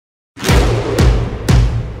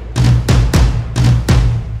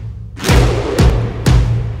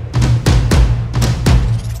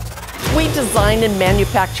design and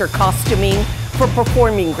manufacture costuming for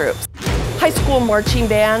performing groups, high school marching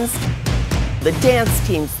bands, the dance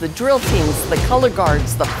teams, the drill teams, the color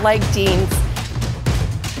guards, the flag teams,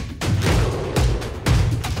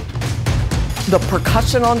 the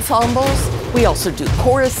percussion ensembles. We also do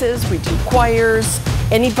choruses, we do choirs.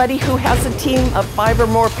 Anybody who has a team of 5 or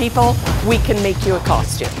more people, we can make you a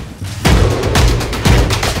costume.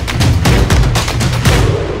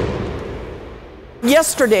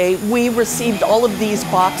 Yesterday, we received all of these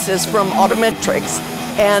boxes from Autometrix,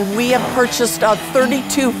 and we have purchased a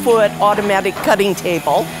 32-foot automatic cutting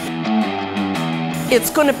table.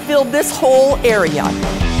 It's going to fill this whole area.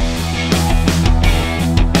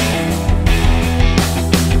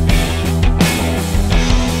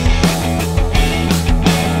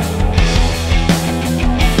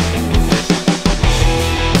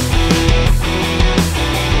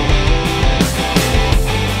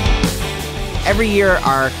 Every year,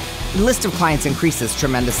 our list of clients increases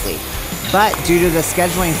tremendously. But due to the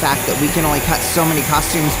scheduling fact that we can only cut so many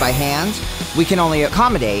costumes by hand, we can only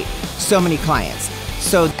accommodate so many clients.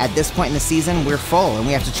 So at this point in the season, we're full and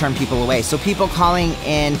we have to turn people away. So people calling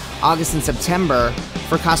in August and September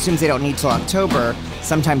for costumes they don't need till October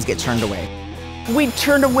sometimes get turned away. We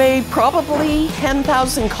turn away probably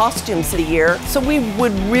 10,000 costumes a year, so we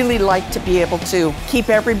would really like to be able to keep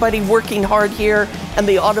everybody working hard here and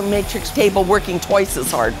the Autometrix table working twice as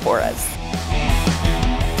hard for us.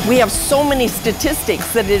 We have so many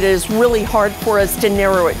statistics that it is really hard for us to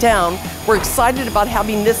narrow it down. We're excited about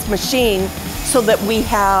having this machine so that we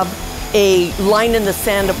have a line in the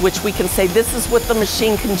sand of which we can say, this is what the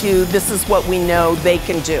machine can do, this is what we know they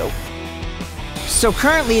can do. So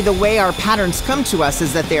currently, the way our patterns come to us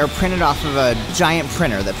is that they are printed off of a giant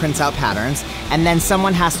printer that prints out patterns, and then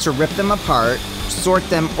someone has to rip them apart, sort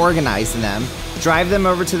them, organize them, drive them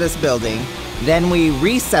over to this building, then we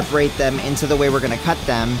re-separate them into the way we're going to cut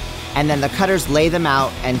them, and then the cutters lay them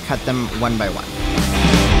out and cut them one by one.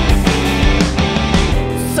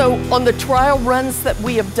 So on the trial runs that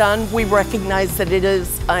we have done, we recognize that it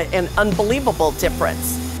is an unbelievable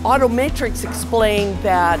difference. Autometrix explained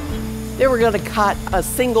that they were going to cut a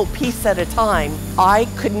single piece at a time. I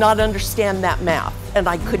could not understand that math, and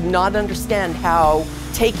I could not understand how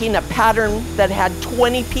taking a pattern that had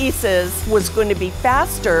 20 pieces was going to be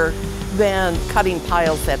faster than cutting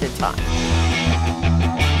piles at a time.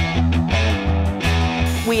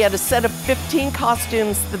 We had a set of 15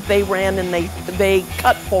 costumes that they ran and they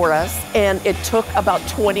cut for us, and it took about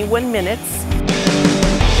 21 minutes.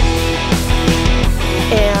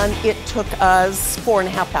 And it took us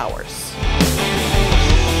 4.5 hours.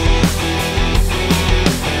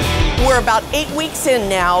 We're about 8 weeks in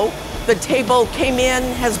now. The table came in,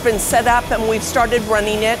 has been set up, and we've started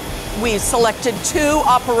running it. We've selected 2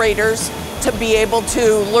 operators to be able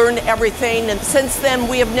to learn everything, and since then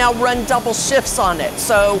we have now run double shifts on it.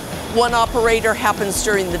 So 1 operator happens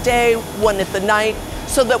during the day, 1 at the night,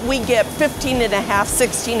 so that we get 15.5,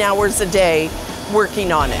 16 hours a day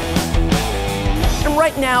working on it. And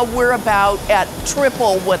right now we're about at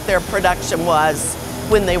triple what their production was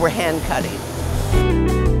when they were hand cutting.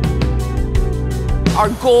 Our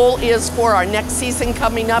goal is for our next season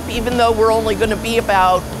coming up, even though we're only going to be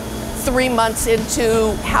about 3 months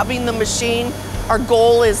into having the machine, our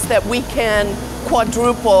goal is that we can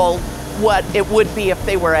quadruple what it would be if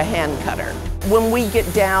they were a hand cutter. When we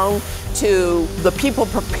get down to the people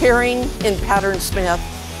preparing in Patternsmith,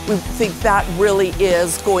 we think that really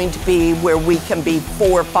is going to be where we can be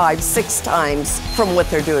 4, 5, 6 times from what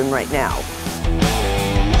they're doing right now.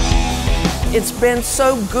 It's been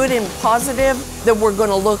so good and positive that we're going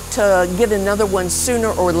to look to get another one sooner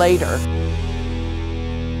or later.